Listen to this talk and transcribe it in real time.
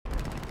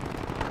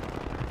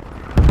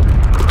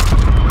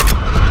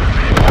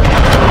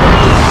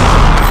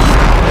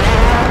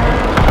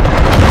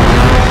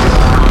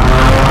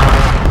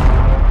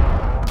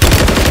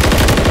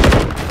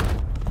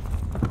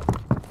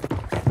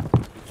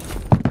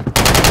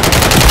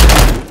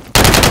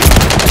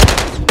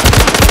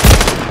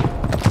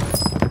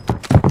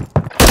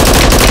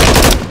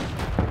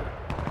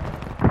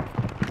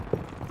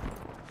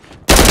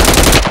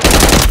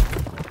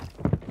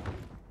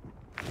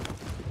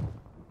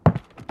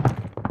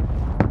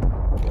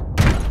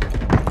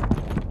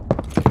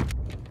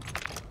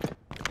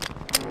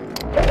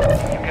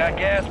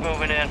gas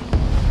moving in.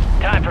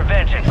 Time for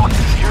vengeance.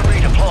 You're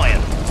redeploying.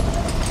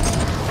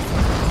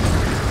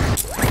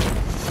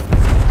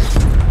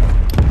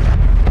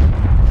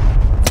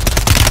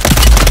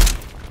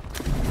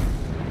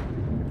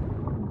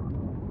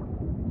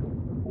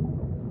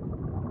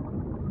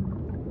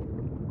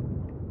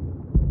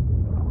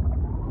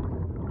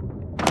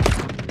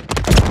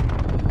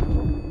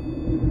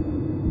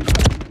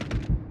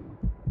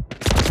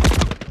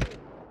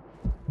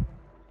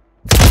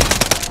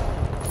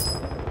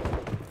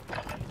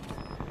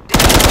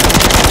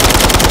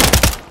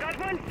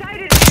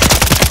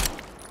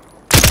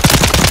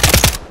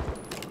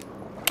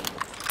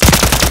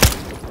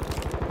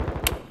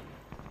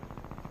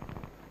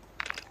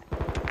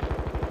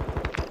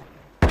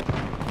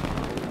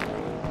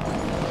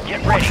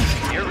 Get ready.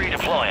 You're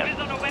redeploying.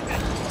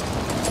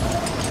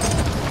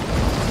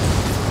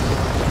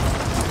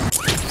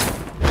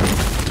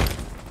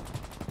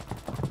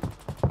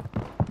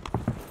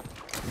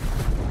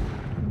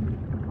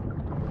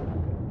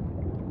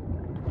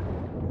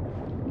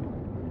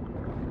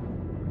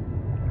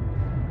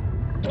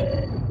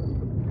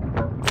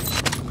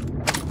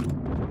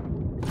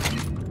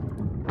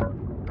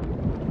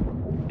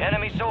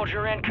 Enemy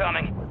soldier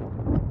incoming.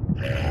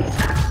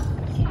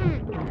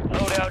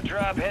 Loadout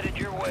drop headed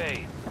your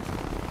way.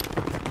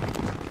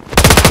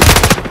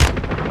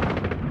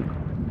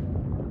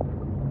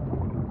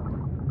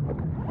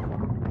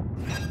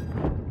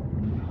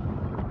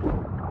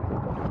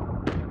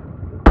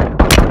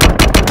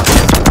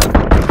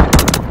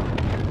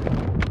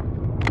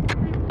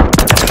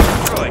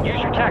 Destroyed.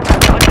 Use your tactics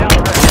to hunt down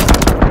the rest.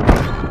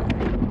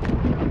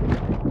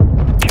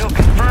 Kill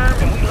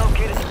confirmed, and we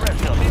located the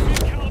rest of them.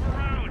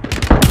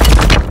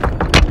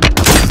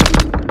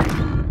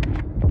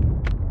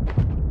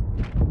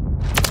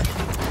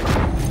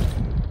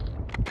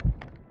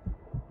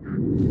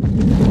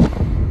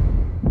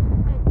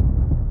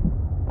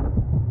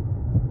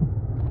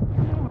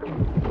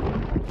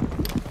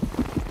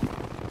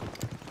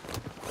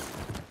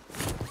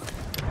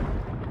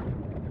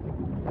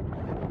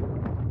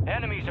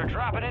 Enemies are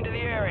dropping into the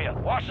area.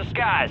 Watch the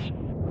skies.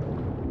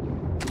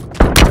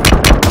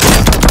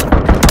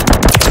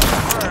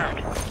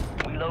 Confirmed.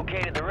 We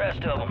located the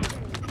rest of them.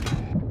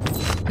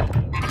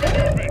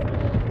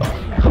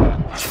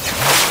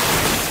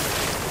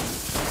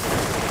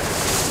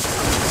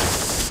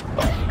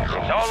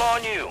 It's all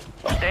on you.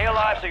 Stay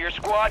alive so your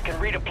squad can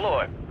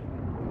redeploy.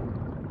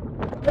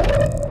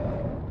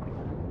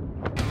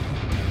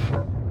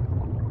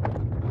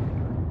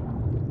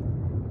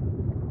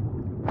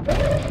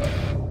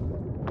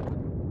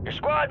 Your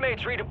squad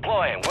mates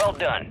redeploying. Well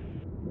done.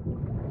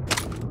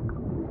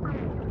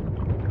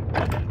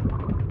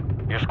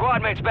 Your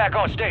squad mates back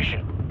on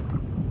station.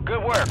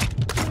 Good work.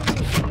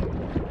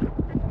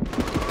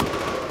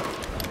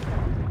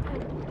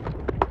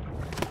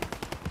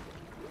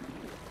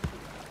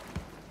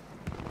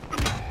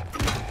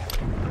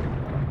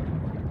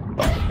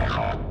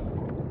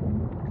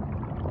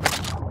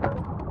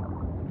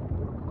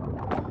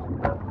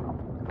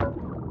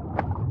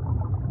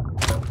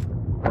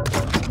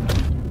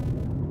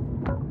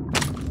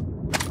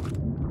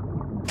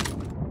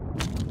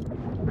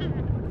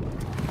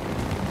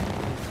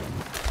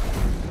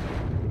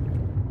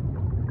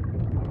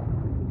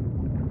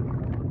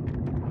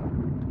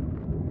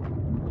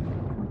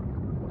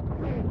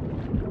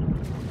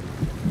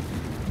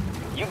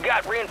 You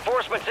got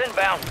reinforcements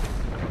inbound.